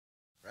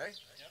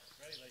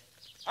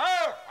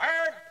Oh,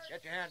 Aaron,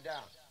 get your hand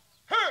down.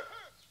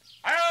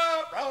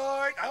 Out,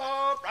 right,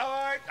 up,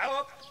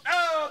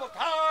 double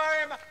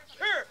time.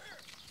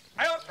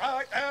 Out,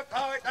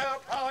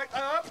 right,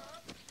 up.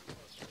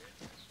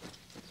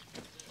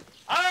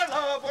 I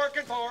love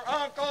working for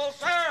Uncle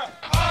Sam.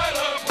 I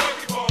love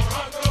working for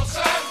Uncle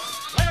Sam.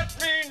 Let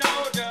me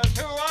know just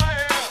who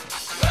I am.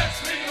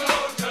 Lets me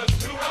know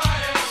just who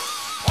I am.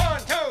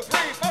 1, 2, 3,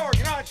 4,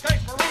 United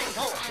States Marine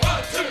Corps.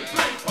 1, 2,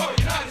 3, 4,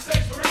 United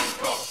States Marine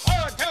Corps.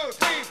 1, 2,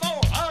 3,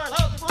 4, I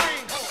love the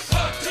Marine Corps.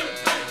 1, 2,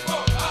 3, 4,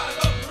 I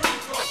love the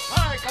Marine Corps.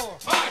 My Corps,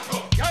 My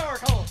Corps, your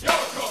Corps,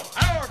 your Corps,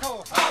 our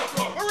Corps, our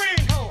Corps,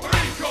 Marine Corps.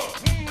 Marine Corps.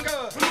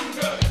 Good,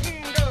 Good.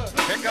 good.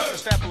 Pick up the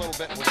step a little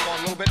bit. We're going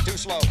a little bit too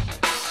slow.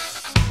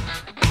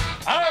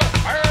 Up,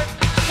 Aaron.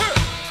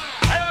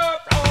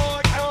 Up,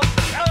 right, up,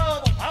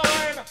 double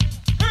time.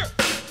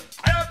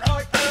 Up,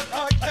 right, left,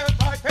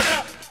 right, pick it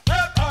up.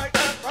 Left,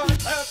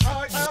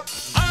 right, up.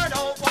 I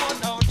don't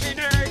want no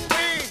teenage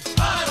queen.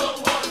 I don't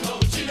want no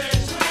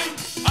teenage queen.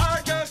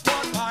 I just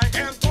want my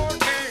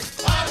M14.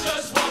 I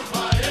just want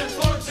my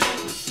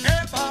M14.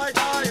 If I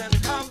die in the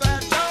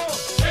combat zone,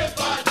 If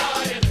I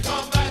die in the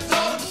combat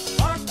zone,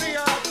 lock me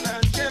up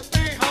and ship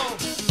me home.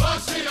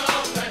 box me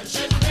up and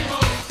ship me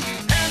home.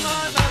 And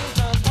my medals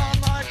upon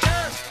my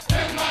chest.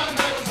 Pin my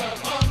medals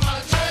upon my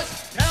chest.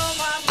 Tell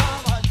my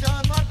mom I've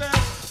done my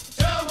best.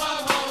 Tell my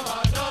mom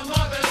I've done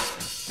my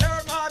best. Tear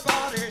my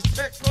body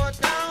 6 foot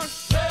down.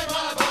 Lay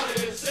my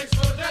body 6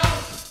 foot down.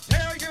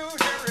 Till you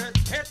hear it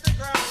hit the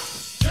ground.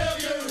 Till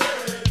you hear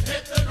it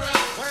hit the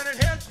ground. When it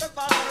hits the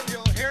bottom,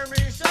 you'll hear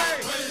me say,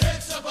 When it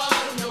hits the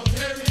bottom, you'll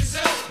hear me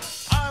say,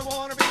 I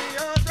want to be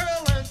a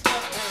drill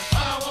instructor.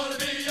 I want to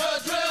be a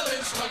drill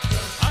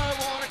instructor. I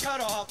want to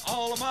cut off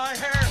all of my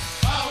hair.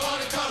 I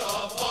want to cut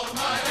off all of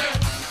my hair.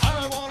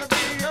 I want to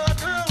be a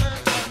drill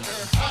instructor.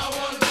 I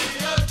want to be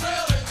a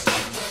drill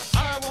instructor.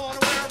 I want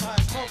to wear my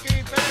smoky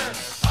bear.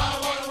 I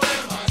want to wear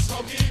my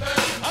smoky bear.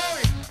 Oh,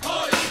 yeah.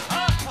 Oh,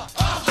 yeah.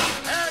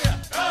 There ya.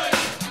 Hey,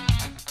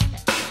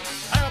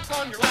 Tap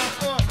on your left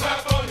foot.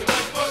 clap on your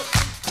left foot.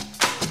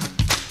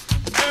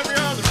 Every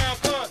other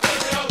left foot.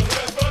 Every other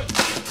left foot.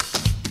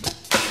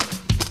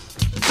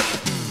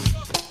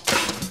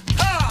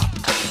 Ha!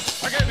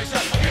 I gave me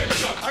some. Give me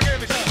some. I gave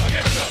me some.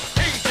 Give me some.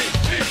 Easy.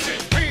 Easy.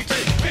 Easy.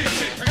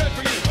 Easy. I got it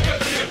for you. I got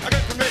it for you. I got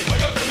it for me. I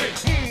got it for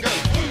me. Good.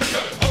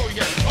 Good. Oh,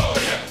 yeah. Oh,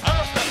 yeah.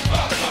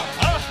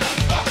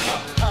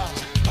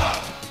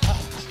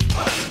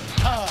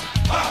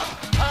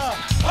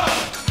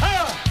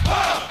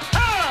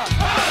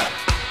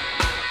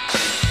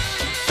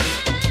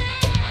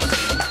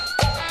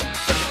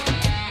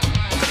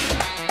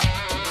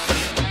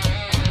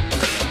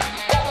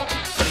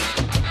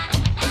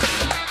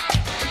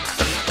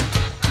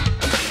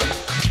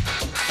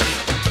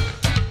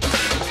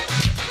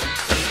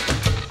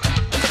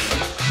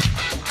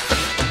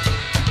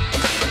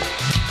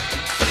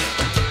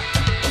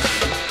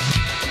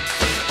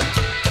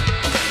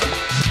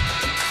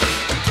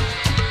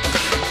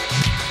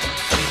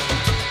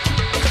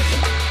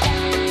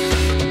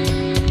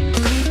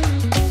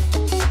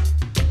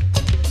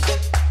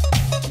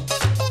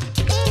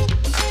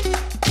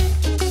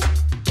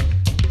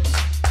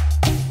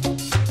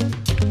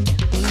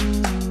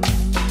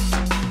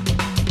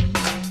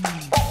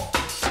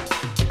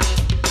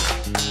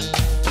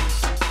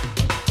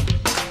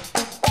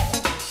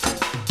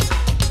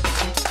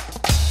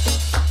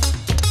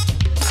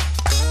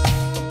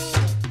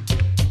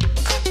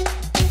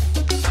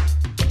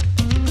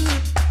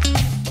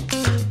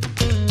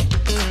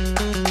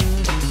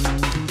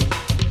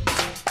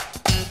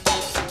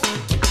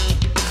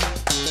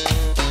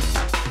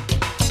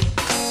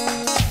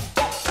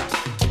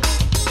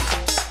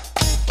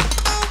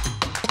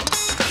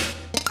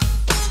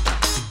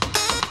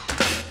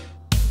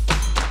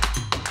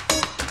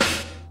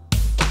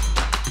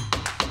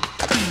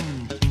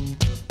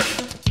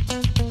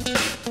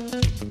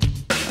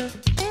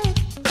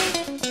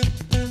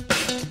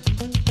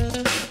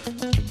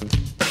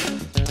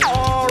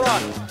 All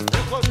right.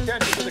 Pay close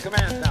attention to the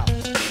commands now.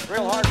 It's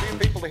real hard for you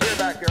people to hear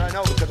back here, I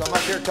know, because I'm up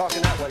here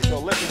talking that way, so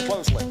listen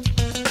closely.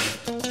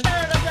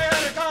 Here today,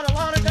 they got a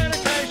lot of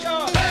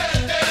dedication.